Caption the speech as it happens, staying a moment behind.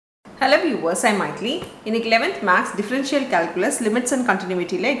Hello viewers, I am Maithili. In 11th Max Differential Calculus Limits and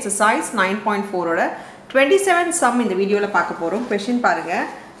Continuity la exercise 9.4 oda 27 sum இந்த வீடியோல பார்க்க போறோம். Question பாருங்க.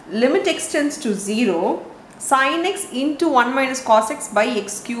 Limit x tends to 0 sin x into 1 minus cos x by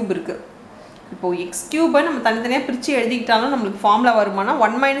x cube இருக்கு. இப்போ x cube நம்ம தனித்தனியா பிரிச்சு எழுதிட்டாலும் நமக்கு formula வருமானா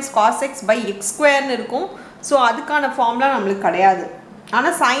 1 minus cos x by x square னு இருக்கும். சோ அதுக்கான ஃபார்முலா நமக்கு கிடையாது. ஆனா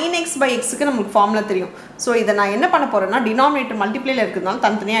sin x by x க்கு நமக்கு ஃபார்முலா தெரியும். சோ இத நான் என்ன பண்ண போறேன்னா டினாமினேட்டர் மல்டிப்ளைல இருக்குதுனால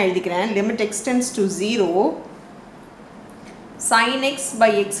தனித்தனியா எழுதிக்கிறேன். limit x tends to 0 sin x by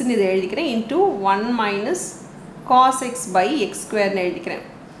x ன்னு இத எழுதிக்கிறேன் into 1 minus cos x by x square ன்னு எழுதிக்கிறேன்.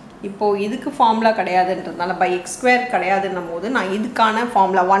 இப்போ இதுக்கு ஃபார்முலா கிடையாதுன்றதால by x square கிடையாதுன்னும்போது நான் இதுக்கான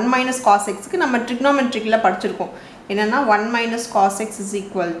ஃபார்முலா 1 minus cos x க்கு நம்ம trigonometricல படிச்சிருக்கோம். என்னன்னா 1 minus cos x is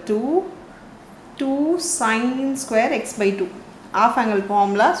equal to 2 sin square x by 2 half angle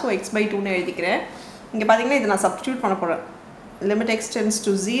formula. So x by 2 னு எழுதிக்கிறேன். இங்க பாத்தீங்கன்னா இத நான் சப்ஸ்டிட்யூட் பண்ண போறேன். Limit x tends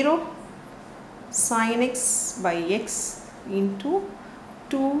to 0 sin x by x into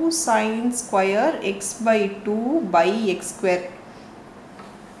 2 sin square x by 2 by x square.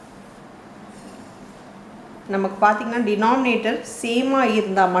 நமக்கு பாத்தீங்கன்னா denominator சேமா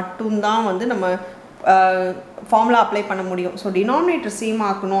இருந்தா மட்டும் தான் வந்து நம்ம ஃபார்முலா அப்ளை பண்ண முடியும். சோ denominator சேமா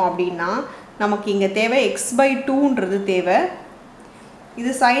ஆக்கணும் அப்படினா நமக்கு இங்க தேவை x by 2 ன்றது தேவை.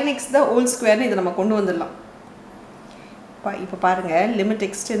 இது sin x the whole square னு இத நம்ம கொண்டு வந்துடலாம். இப்போ பாருங்க limit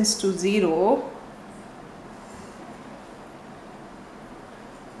x tends to 0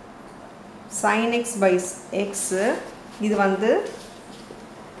 sin x by x இது வந்து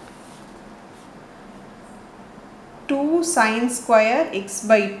 2 sin square x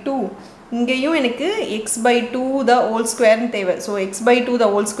by 2 இங்கேயும் எனக்கு x by 2 the whole square னு தேவை. So x by 2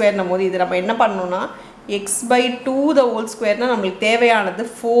 the whole square நம்மோது இது நம்ம என்ன பண்ணனும்னா x by 2 the whole square னா நமக்கு தேவையானது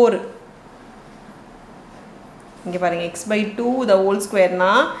 4. இங்க பாருங்க x by 2 the whole square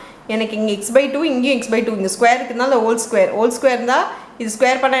னா எனக்கு இங்க x by 2 இங்க x by 2 இந்த ஸ்கொயர் இருக்குனால whole square இருந்தா இது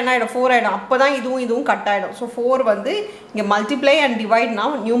ஸ்கொயர் பண்ணா என்ன ஆயிடும் 4 ஆயிடும். அப்பதான் இதுவும் கட் ஆயிடும். சோ 4 வந்து இங்க மல்டிப்ளை அண்ட் டிவைட்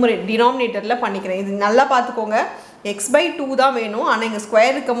நான் டினாமினேட்டர்ல பண்ணிக்கிறேன். இது நல்லா பாத்துக்கோங்க. x by 2 தான் வேணும். ஆனா இங்க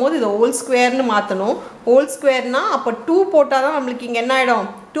ஸ்கொயர் இருக்கும்போது இது whole square னு மாத்தணும். whole square னா அப்ப 2 போட்டா தான் நமக்கு இங்க என்ன ஆயிடும்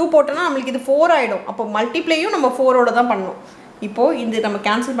 2 போட்டனா நமக்கு இது 4 ஆயிடும். அப்ப மல்டிப்ளையும் நம்ம 4 ஓட தான் பண்ணனும். இப்போ இந்த நம்ம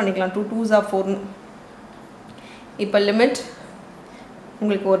கேன்சல் பண்ணிக்கலாம். 2 2s are 4 னு. இப்போ லிமிட்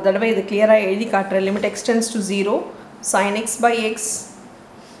உங்களுக்கு ஒரு தடவை இது கிளியரா எழுதி காட்றேன். Limit x tends to 0 sin x by x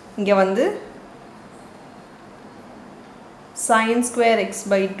இங்க வந்து sin square x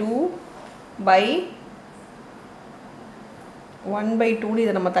by 2 by 1 by 2 னு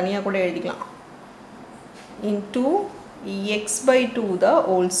இத நம்ம தனியா கூட எழுதிக்கலாம் into x by 2 the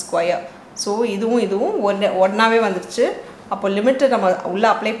whole square. so இதுவும் ஒண்ணாவே வந்துருச்சு. அப்போ லிமிட் நம்ம உள்ள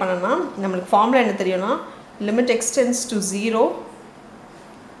அப்ளை பண்ணனா நமக்கு ஃபார்முலா என்ன தெரியும்னா limit x tends to 0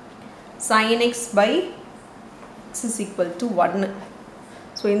 sin x by x is equal to 1.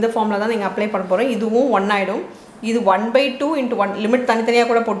 so இந்த ஃபார்முலா தான் நீங்க அப்ளை பண்ண போறோம். இதுவும் 1 ஆயிடும். இது 1 by 2 into 1 லிமிட் தனித்தனியா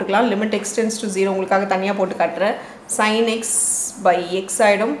கூட போட்டுக்கலாம். limit x tends to 0 உங்களுக்காக தனியா போட்டு காட்றேன். sin x by x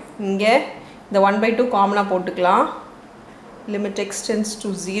ஆயிடும். இங்க இந்த 1 by 2 காமனா போட்டுக்கலாம். limit x tends to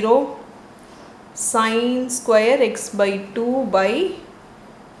 0 sin square x by 2 by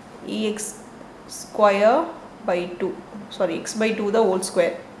x square by 2 sorry x by 2 the whole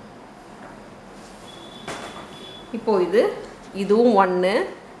square. இப்போ இதுவும் 1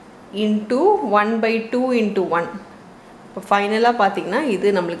 into 1 by 2 into 1. இப்போ ஃபைனலா பாத்தீங்கன்னா இது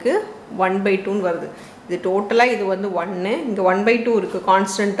நமக்கு 1 by 2 ன்னு வருது. இது டோட்டலா இது வந்து 1 இங்க 1 by 2 இருக்கு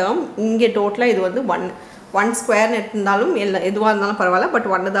கான்ஸ்டன்ட் டேர்ம். இங்க டோட்டலா இது வந்து 1 ஸ்கொயர் எடுத்தாலும் எதுவா இருந்தாலும் பரவாயில்லை பட்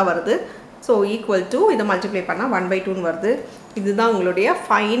 1 தான் வருது. so equal to இத மல்டிப்ளை பண்ணா 1 by 2 ன்னு வருது. இதுதான் உங்களுடைய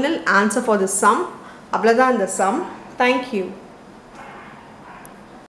final answer for the some. அவ்வளவுதான் இந்த சம். Thank you.